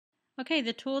Okay,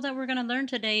 the tool that we're going to learn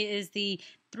today is the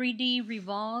 3D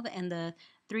Revolve and the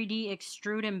 3D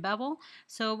Extrude and Bevel.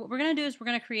 So what we're going to do is we're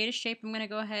going to create a shape. I'm going to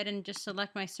go ahead and just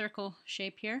select my circle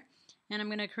shape here. And I'm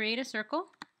going to create a circle.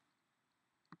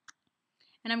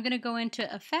 And I'm going to go into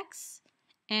Effects.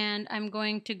 And I'm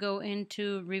going to go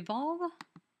into Revolve.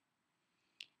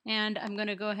 And I'm going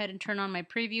to go ahead and turn on my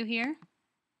preview here.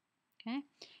 Okay.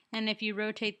 And if you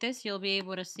rotate this, you'll be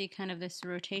able to see kind of this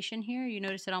rotation here. You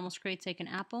notice it almost creates like an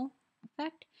apple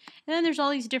effect. And then there's all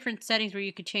these different settings where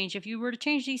you could change. If you were to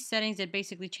change these settings, it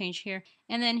basically change here.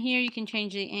 And then here you can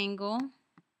change the angle.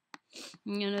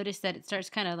 And you'll notice that it starts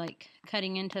kind of like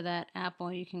cutting into that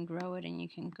apple. You can grow it and you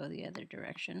can go the other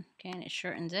direction. Okay, and it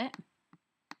shortens it.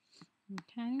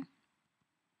 Okay.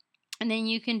 And then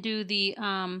you can do the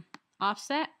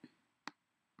offset.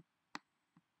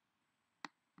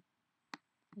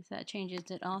 That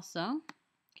changes it also.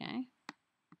 Okay.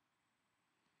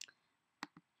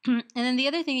 And then the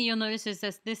other thing that you'll notice is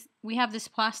this we have this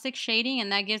plastic shading,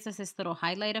 and that gives us this little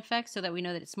highlight effect so that we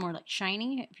know that it's more like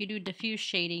shiny. If you do diffuse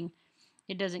shading,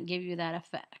 it doesn't give you that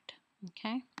effect.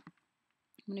 Okay. I'm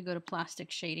going to go to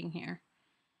plastic shading here.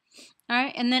 All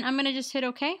right, and then I'm going to just hit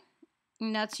OK.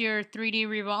 And that's your 3D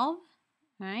Revolve.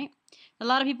 All right. A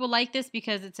lot of people like this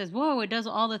because it says, whoa, it does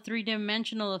all the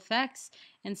three-dimensional effects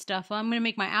and stuff. Well, I'm going to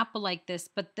make my apple like this,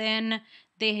 but then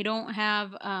they don't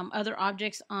have other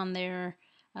objects on their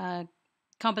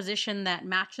composition that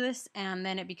match this, and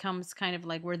then it becomes kind of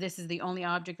like where this is the only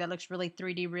object that looks really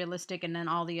 3D realistic, and then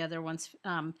all the other ones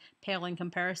pale in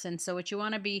comparison. So what you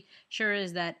want to be sure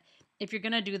is that if you're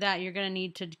going to do that, you're going to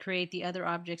need to create the other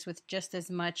objects with just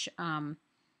as much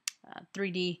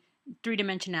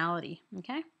three-dimensionality.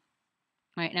 Okay.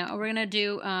 All right, now we're going to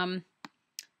do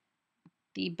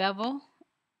the bevel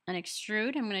and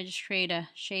extrude. I'm going to just create a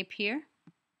shape here.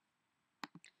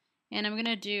 And I'm going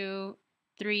to do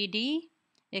 3D,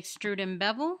 extrude and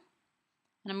bevel.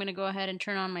 And I'm going to go ahead and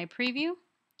turn on my preview.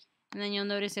 And then you'll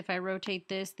notice if I rotate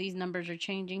this, these numbers are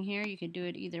changing here. You could do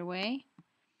it either way.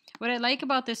 What I like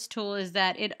about this tool is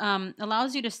that it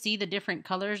allows you to see the different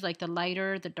colors, like the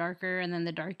lighter, the darker, and then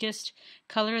the darkest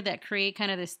color that create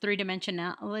kind of this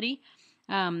three-dimensionality.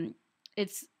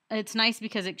 It's nice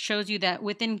because it shows you that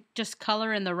within just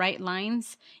color and the right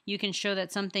lines, you can show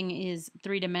that something is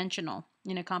three-dimensional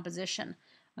in a composition.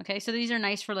 Okay, so these are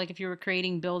nice for like if you were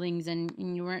creating buildings and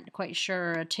you weren't quite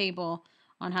sure, a table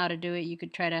on how to do it, you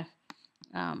could try to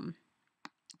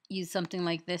use something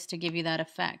like this to give you that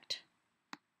effect.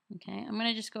 Okay, I'm going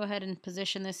to just go ahead and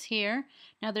position this here.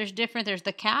 Now there's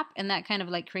the cap, and that kind of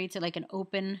like creates it like an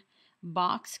open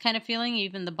box kind of feeling.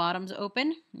 Even the bottom's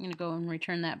open. I'm going to go and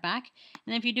return that back.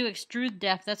 And if you do extrude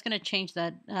depth, that's going to change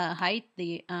the height,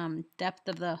 the depth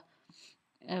of the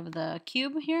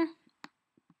cube here.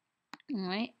 All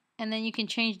right, and then you can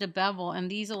change the bevel, and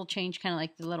these will change kind of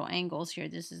like the little angles here.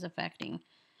 This is affecting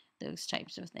those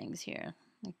types of things here,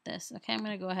 like this. Okay, I'm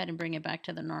going to go ahead and bring it back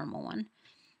to the normal one.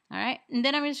 All right, and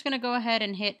then I'm just going to go ahead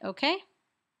and hit OK.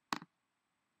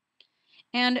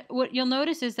 And what you'll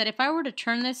notice is that if I were to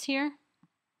turn this here,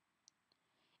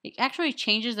 it actually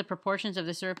changes the proportions of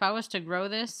this. Or if I was to grow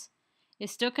this, it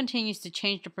still continues to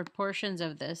change the proportions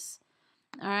of this.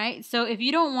 All right, so if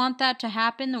you don't want that to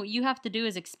happen, what you have to do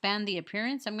is expand the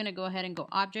appearance. I'm going to go ahead and go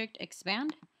Object,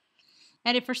 Expand.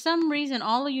 And if for some reason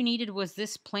all you needed was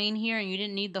this plane here and you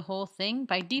didn't need the whole thing,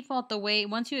 by default,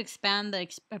 once you expand the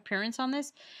appearance on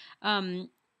this,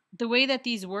 the way that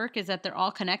these work is that they're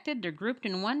all connected. They're grouped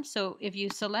in one. So if you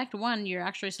select one, you're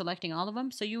actually selecting all of them.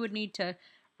 So you would need to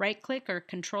right-click or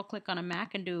control-click on a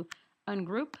Mac and do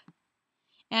Ungroup.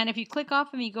 And if you click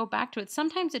off and you go back to it,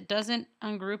 sometimes it doesn't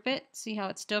ungroup it. See how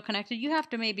it's still connected? You have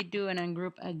to maybe do an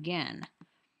ungroup again.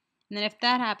 And then if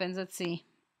that happens, let's see.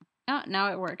 Oh, now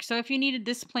it works. So if you needed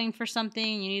this plane for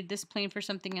something, you need this plane for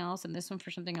something else, and this one for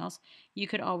something else, you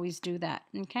could always do that,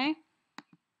 okay?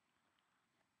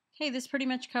 Okay, this pretty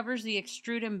much covers the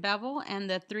Extrude and Bevel and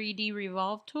the 3D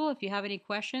Revolve tool. If you have any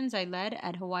questions, I led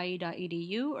at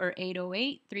hawaii.edu or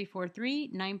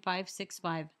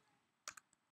 808-343-9565.